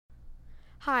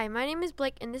Hi, my name is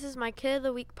Blake, and this is my Kid of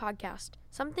the Week podcast.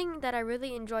 Something that I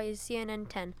really enjoy is CNN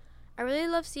 10. I really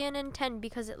love CNN 10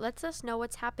 because it lets us know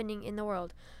what's happening in the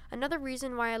world. Another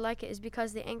reason why I like it is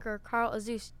because the anchor Carl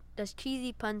Azuz does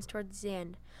cheesy puns towards the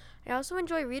end. I also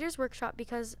enjoy Reader's Workshop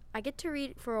because I get to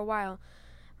read for a while.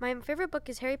 My favorite book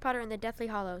is Harry Potter and the Deathly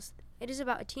Hallows. It is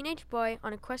about a teenage boy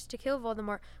on a quest to kill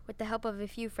Voldemort with the help of a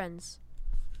few friends.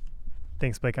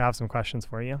 Thanks, Blake. I have some questions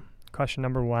for you. Question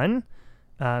number 1.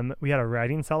 We had a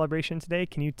writing celebration today.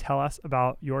 Can you tell us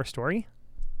about your story?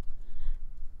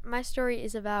 My story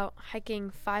is about hiking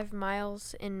 5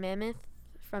 miles in Mammoth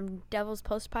from Devil's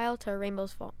Postpile to Rainbow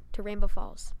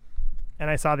Falls. And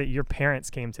I saw that your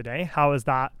parents came today. How was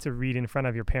that to read in front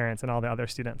of your parents and all the other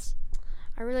students?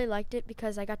 I really liked it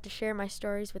because I got to share my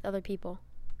stories with other people.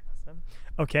 Awesome.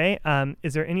 Okay.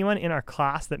 Is there anyone in our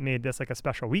class that made this like a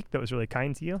special week that was really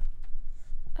kind to you?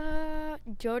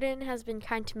 Jordan has been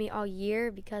kind to me all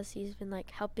year because he's been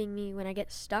helping me when I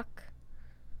get stuck.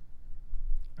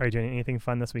 Are you doing anything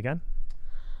fun this weekend?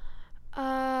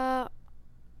 Our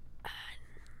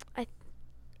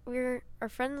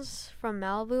friends from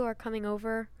Malibu are coming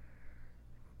over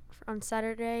on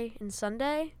Saturday and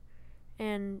Sunday,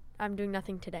 and I'm doing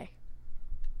nothing today.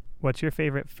 What's your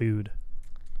favorite food?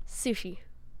 Sushi.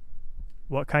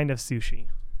 What kind of sushi?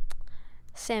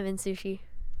 Salmon sushi.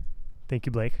 Thank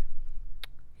you, Blake.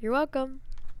 You're welcome.